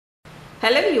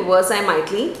Hello viewers, I am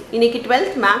Maitli. இன்னைக்கு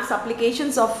 12th Maths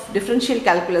Applications of Differential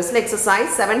Calculus exercise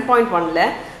 7.1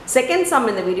 second sum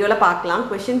இந்த வீடியோல பார்க்கலாம்.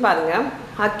 Question பாருங்க.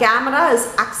 A camera is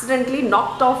accidentally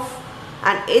knocked off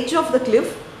an edge of the cliff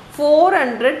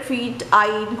 400 feet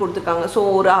high ன்னு கொடுத்திருக்காங்க. So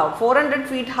ஒரு 400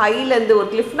 feet highல இருந்து ஒரு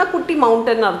cliffனா குட்டி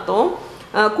மவுண்டன் அர்த்தம்.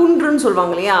 குன்றுன்னு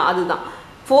சொல்வாங்க இல்லையா அதுதான்.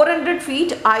 400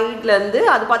 feet ஹைட்ல இருந்து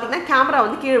அது பாத்தீங்கன்னா கேமரா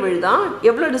வந்து கீழ விழுதான்.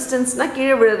 எவ்வளவு டிஸ்டன்ஸ்னா கீழ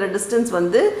விழுற டிஸ்டன்ஸ்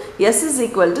வந்து s =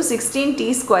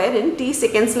 16t² in t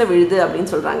செகண்ட்ஸ்ல விழுது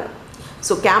அப்படினு சொல்றாங்க.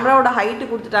 சோ கேமராவோட ஹைட்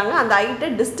கொடுத்துட்டாங்க. அந்த ஹைட்ட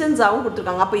டிஸ்டன்ஸாவும்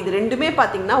கொடுத்திருக்காங்க. அப்ப இது ரெண்டுமே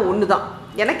பாத்தீங்கன்னா ஒண்ணுதான்.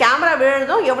 ஏன்னா கேமரா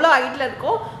விழுறதும் எவ்வளவு ஹைட்ல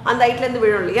இருக்கோ அந்த ஹைட்ல இருந்து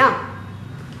விழும் இல்லையா?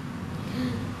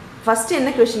 ஃபர்ஸ்ட் என்ன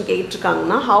question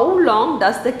கேட்டிருக்காங்கன்னா how long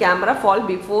does the camera fall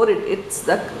before it hits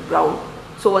the ground?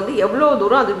 So வந்து எவ்வளவு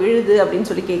தூரம் அது விழுது அப்படினு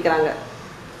சொல்லி கேக்குறாங்க.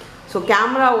 So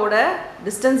camera ஓட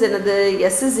distance என்னது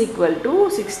s =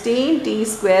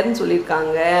 16t² ன்னு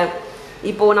சொல்லிருக்காங்க.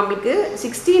 இப்போ நமக்கு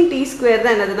 16t²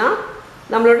 தான் என்னதுன்னா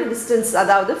நம்மளோட distance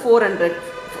அதாவது 400.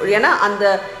 ஏனா அந்த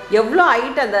எவ்வளவு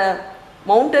ஹைட் அந்த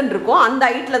மவுண்டன் இருக்கோ அந்த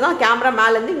ஹைட்ல தான் கேமரா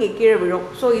மேல இருந்து இங்க கீழ விழும்.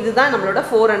 சோ இதுதான் நம்மளோட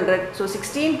 400. சோ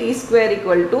 16t²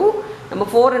 = நம்ம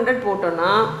 400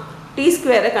 போட்டோம்னா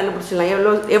t² கண்டுபிடிச்சிடலாம்.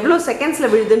 எவ்வளவு செகண்ட்ஸ்ல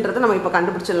விழுதுன்றதை நம்ம இப்ப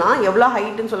கண்டுபிடிச்சிடலாம். எவ்வளவு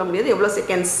ஹைட்னு சொல்ல முடியாது, எவ்வளவு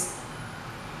செகண்ட்ஸ்.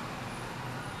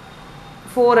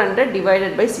 400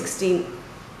 divided by 16.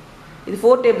 இது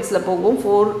 4 tablesல போகும்.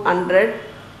 400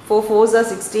 4 4s are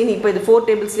 16. இப்போ இது 4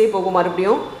 tablesலயே போகும்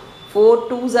மறுபடியும். 4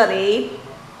 2s are 8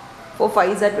 4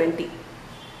 5s are 20.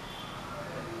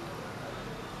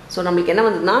 So நமக்கு என்ன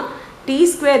வந்ததுன்னா t²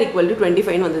 =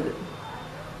 25 வந்தது.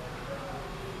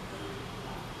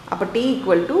 அப்ப t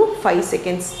 = 5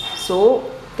 seconds. சோ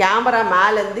கேமரா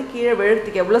மேல இருந்து கீழ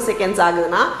விழறதுக்கு எவ்வளவு செகண்ட்ஸ்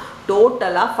ஆகுதுன்னா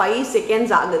டோட்டலா 5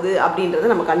 செகண்ட்ஸ் ஆகுது அப்படின்றதை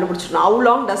நம்ம கண்டுபிடிச்சிட்டோம். How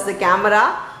long does the camera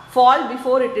fall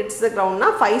before it hits the ground னா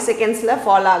 5 செகண்ட்ஸ்ல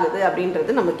fall ஆகுது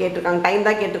அப்படின்றது நம்ம கேட்டிருக்காங்க. டைம்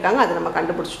தான் கேட்டிருக்காங்க, அதை நம்ம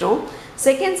கண்டுபிடிச்சிட்டோம்.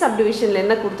 செகண்ட் சப்டிவிஷன்ல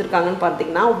என்ன கொடுத்திருக்காங்கன்னு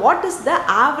பார்த்தீங்கன்னா what is the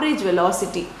average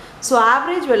velocity? So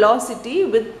average velocity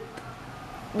with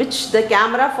which the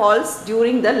camera falls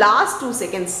during the last 2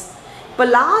 seconds. இப்போ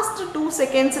லாஸ்ட் 2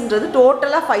 செகண்ட்ஸ்ன்றது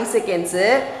டோட்டலா 5 செகண்ட்ஸ்.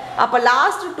 அப்ப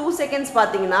லாஸ்ட் 2 செகண்ட்ஸ்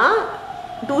பாத்தீங்கன்னா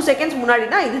 2 செகண்ட்ஸ்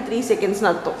முன்னாடினா இது 3 செகண்ட்ஸ்னு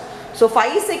அர்த்தம். சோ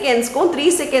 5 செகண்ட்ஸ்க்கும் 3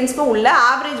 செகண்ட்ஸ்க்கும் உள்ள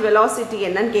ஆவரேஜ் வெலாசிட்டி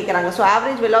என்னன்னு கேக்குறாங்க. சோ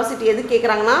ஆவரேஜ் வெலாசிட்டி எது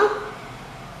கேக்குறாங்கன்னா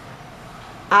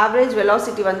ஆவரேஜ்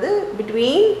வெலாசிட்டி வந்து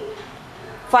between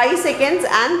 5 seconds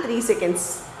and 3 seconds.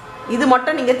 இது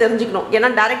மட்டும் நீங்க தெரிஞ்சுக்கணும்.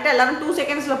 ஏன்னா டைரக்ட்டா எல்லாரும் 2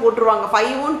 செகண்ட்ஸ்ல போட்டுருவாங்க.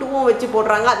 5ம் 2ம் வெச்சு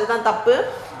போடுறாங்க. அதுதான் தப்பு.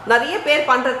 நிறைய பேர்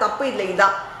பண்ற தப்பு இல்ல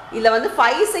இதான். இல்ல வந்து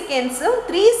 5 செகண்ட்ஸ்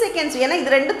 3 செகண்ட்ஸ் ஏனா இது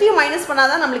ரெண்டுத்தையும் மைனஸ்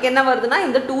பண்ணாதான் நமக்கு என்ன வருதுன்னா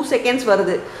இந்த 2 செகண்ட்ஸ்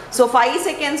வருது. சோ 5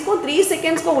 செகண்ட்ஸ்க்கும் 3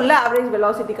 செகண்ட்ஸ்க்கும் உள்ள ஆவரேஜ்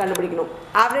வெலாசிட்டி கண்டுபிடிக்கணும்.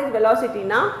 ஆவரேஜ்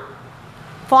வெலாசிட்டினா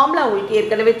ஃபார்முலா உங்களுக்கு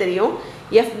ஏற்கனவே தெரியும்.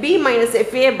 FB -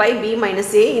 FA / B -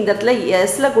 A. இந்த இடத்துல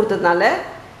s ல கொடுத்ததனால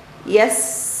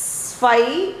S5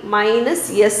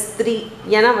 - S3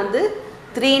 ஏனா வந்து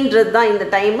 3ன்றது தான் இந்த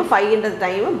time, 5ன்றது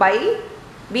time by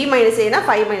B - A னா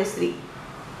 5 - 3.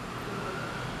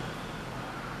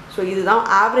 ஸோ இதுதான்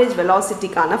ஆவரேஜ்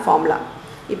வெலாசிட்டிக்கான ஃபார்முலா.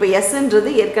 இப்போ எஸ்ன்றது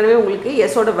ஏற்கனவே உங்களுக்கு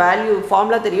எஸ்ஸோட வேல்யூ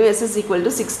ஃபார்முலா தெரியும். s =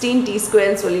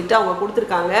 16t² சொல்லிட்டு அவங்க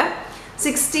கொடுத்துருக்காங்க.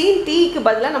 16tக்கு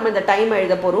பதிலாக நம்ம இந்த டைம்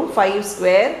எழுத போகிறோம்.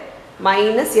 5²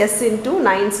 - s ×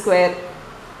 9²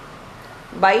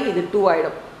 by இது 2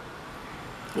 ஆகிடும்.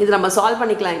 இது நம்ம சால்வ்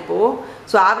பண்ணிக்கலாம் இப்போது.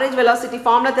 ஸோ ஆவரேஜ் வெலாசிட்டி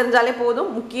ஃபார்முலா தெரிஞ்சாலே போதும்.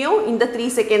 முக்கியம் இந்த 3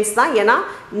 செகண்ட்ஸ் தான். ஏன்னா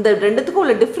இந்த ரெண்டுத்துக்கும்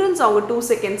உள்ள டிஃப்ரென்ஸ் அவங்க 2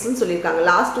 செகண்ட்ஸ்னு சொல்லியிருக்காங்க.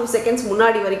 லாஸ்ட் 2 செகண்ட்ஸ்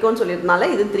முன்னாடி வரைக்கும்னு சொல்லியிருந்தனால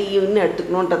இது 3ன்னு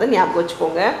எடுத்துக்கணுன்றதை ஞாபகம்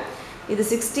வச்சுக்கோங்க. இது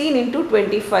 16 ×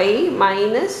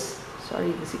 25 சாரி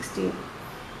இது 16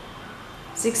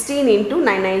 ×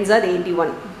 9 9s are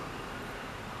 81.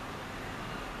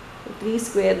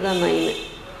 3² தான் 9.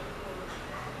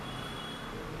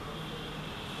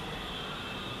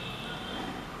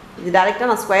 இது டைரக்டா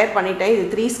நான் ஸ்கொயர் பண்ணிட்டேன். இது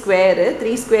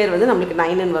 3² வந்து நமக்கு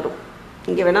 9 ன்னு வரும்.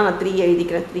 இங்க வேணா நான் 3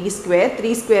 எழுதிக்கிறேன்.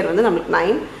 3² வந்து நமக்கு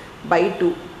 9/2.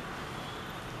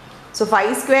 சோ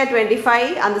 5²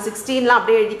 25 அந்த 16லாம்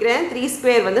அப்படியே எழுதிக்கிறேன்.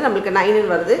 3² வந்து நமக்கு 9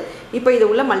 ன்னு வருது. இப்போ இத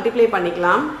உள்ள மல்டிப்ளை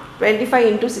பண்ணிக்கலாம்.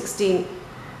 25 × 16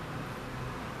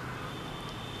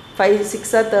 5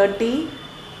 6 are 30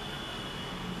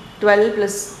 12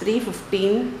 + 3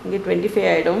 15 இங்க 25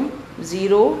 ஆயிடும்.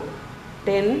 0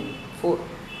 10 4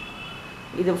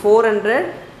 இது 400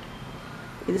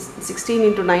 இது 16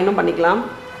 × 9 பண்ணிக்கலாம்.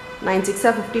 9 6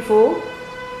 are 54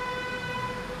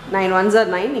 9 1s are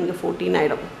 9 இங்க 14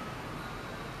 ஆயிடும்.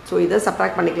 சோ இத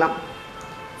சப்ட்ராக்ட் பண்ணிக்கலாம்.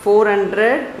 400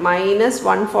 -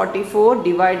 144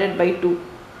 divided by 2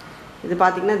 இது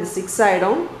பாத்தீங்கன்னா இது 6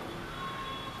 ஆயிடும்.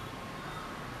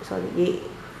 சாரி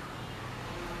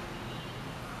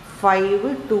 5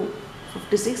 2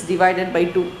 56 divided by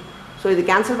 2 ஸோ இது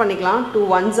கேன்சல் பண்ணிக்கலாம். 2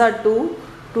 1s are 2,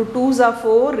 2 2s are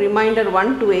 4, remainder 1,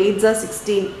 2 8s are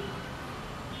 16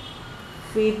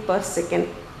 feet per second.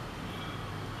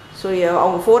 So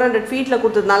அவங்க 400 ஃபீட்டில்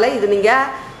கொடுத்ததுனால இது நீங்கள்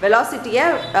வெலாசிட்டியை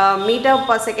மீட்டர்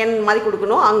பர் செகண்ட் மாதிரி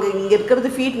கொடுக்கணும். இங்கே இருக்கிறது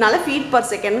ஃபீட்னால ஃபீட் பர்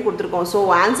செகண்ட் கொடுத்துருக்கோம். ஸோ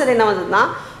ஆன்சர் என்ன வந்ததுன்னா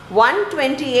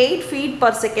 128 feet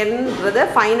per secondன்றதை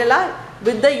ஃபைனலாக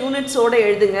வித் த யூனிட்ஸோடு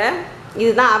எழுதுங்க.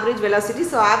 இதுதான் average velocity.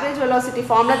 So average velocity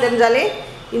formula தெரிஞ்சாலே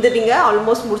இது நீங்கள்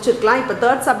ஆல்மோஸ்ட் முடிச்சிருக்கலாம். இப்போ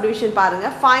தேர்ட் சப்டிவிஷன்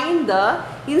பாருங்கள். Find the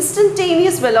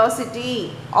instantaneous velocity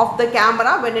of the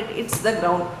camera when it hits the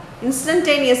ground.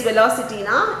 Instantaneous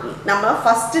வெலாசிட்டினா நம்ம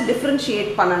ஃபஸ்ட்டு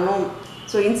டிஃப்ரென்ஷியேட் பண்ணணும்.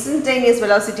 ஸோ இன்ஸ்டன்டேனியஸ்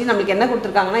வெலாசிட்டி நம்மளுக்கு என்ன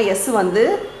கொடுத்துருக்காங்கன்னா எஸ் வந்து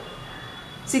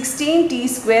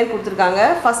 16t² கொடுத்துருக்காங்க.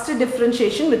 First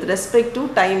differentiation with respect to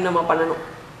time நம்ம பண்ணணும்.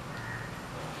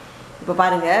 இப்போ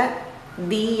பாருங்கள்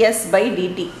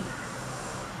ds/dt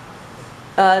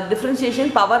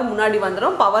டிஃப்ரென்ஷியேஷன் பவர் முன்னாடி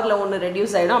வந்துடும், பவரில் ஒன்று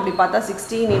ரெடியூஸ் ஆகிடும். அப்படி பார்த்தா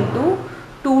 16 ×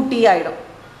 2t ஆகிடும்.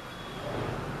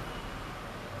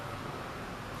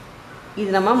 இது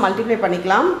நம்ம மல்டிப்ளை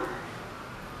பண்ணிக்கலாம்.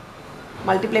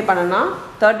 மல்டிப்ளை பண்ணோன்னா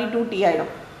 32t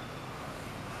ஆகிடும்.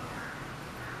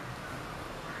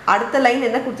 அடுத்த லைன்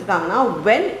என்ன கொடுத்துருக்காங்கன்னா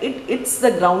when it hits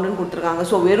the groundன்னு கொடுத்துருக்காங்க.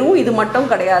 ஸோ வெறும் இது மட்டும்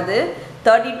கிடையாது,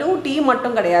 32t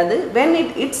மட்டும் கிடையாது. when it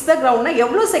hits the groundனா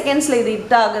எவ்வளோ செகண்ட்ஸில் இது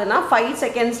ஹிட் ஆகுதுன்னா 5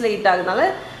 செகண்ட்ஸில் ஹிட் ஆகுதுனால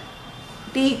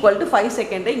t = 5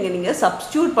 செகண்டை இங்கே நீங்கள்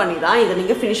சப்ஸ்டியூட் பண்ணி தான் இதை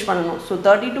நீங்கள் ஃபினிஷ் பண்ணணும். ஸோ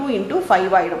 32 ×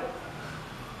 5 ஆகிடும்.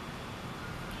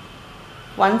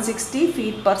 160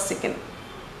 feet per second.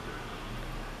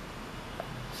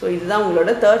 ஸோ இதுதான்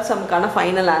உங்களோட தேர்ட் சம்க்கான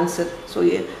ஃபைனல் ஆன்சர். ஸோ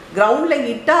கிரவுண்டில்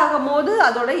ஹிட் ஆகும் போது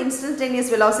அதோட இன்ஸ்டன்டேனியஸ்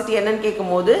வெலாசிட்டி என்னன்னு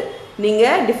கேட்கும் போது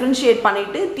நீங்கள் டிஃப்ரென்ஷியேட்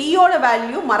பண்ணிவிட்டு டீயோட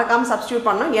வேல்யூ மறக்காமல் சப்ஸ்டியூட்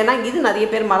பண்ணணும். ஏன்னா இது நிறைய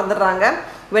பேர் மறந்துடுறாங்க.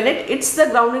 when it hits the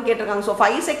groundன்னு கேட்டிருக்காங்க. ஸோ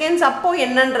 5 செகண்ட்ஸ் அப்போது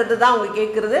என்னன்றது தான் அவங்க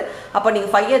கேட்குறது. அப்போ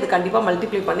நீங்கள் 5 அது கண்டிப்பாக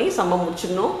மல்டிப்ளை பண்ணி சம்மை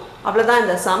முடிச்சிடணும். அவ்வளோதான்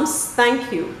இந்த சம்ஸ்.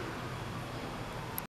 தேங்க்யூ.